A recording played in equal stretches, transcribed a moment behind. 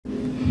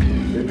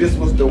this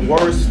was the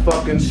worst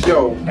fucking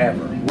show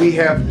Ever. we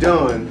have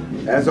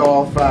done as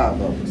all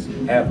 5 of us.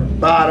 Ever.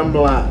 Bottom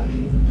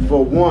line,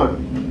 for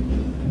one,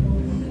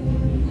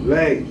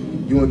 Lay,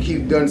 you wanna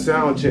keep done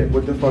sound check.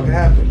 What the fuck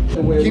happened?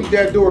 Keep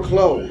that door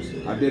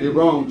closed. I did it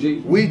wrong, G.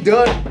 We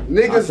done,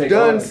 niggas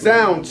done that.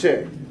 sound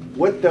check.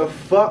 What the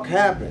fuck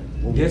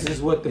happened? This is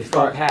what the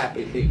fuck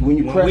happened. When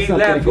you press we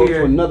something, left it goes here,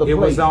 to another it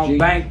was place, on G.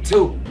 bank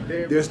 2.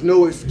 There's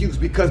no excuse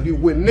because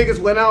when niggas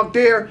went out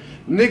there,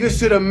 niggas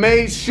should have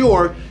made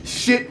sure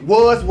shit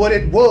was what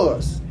it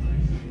was.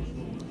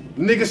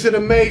 Niggas should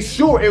have made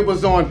sure it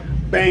was on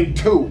bank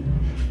 2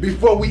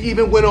 before we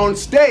even went on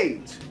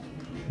stage.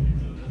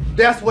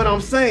 That's what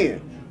I'm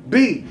saying.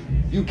 B,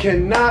 you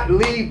cannot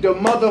leave the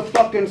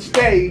motherfucking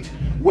stage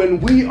when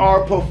we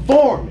are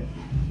performing.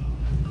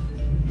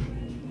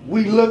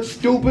 We look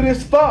stupid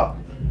as fuck.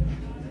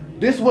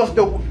 This was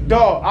the,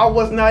 dog, I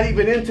was not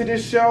even into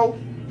this show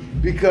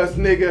because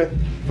nigga,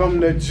 from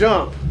the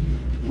jump,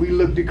 we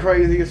looked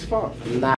crazy as fuck.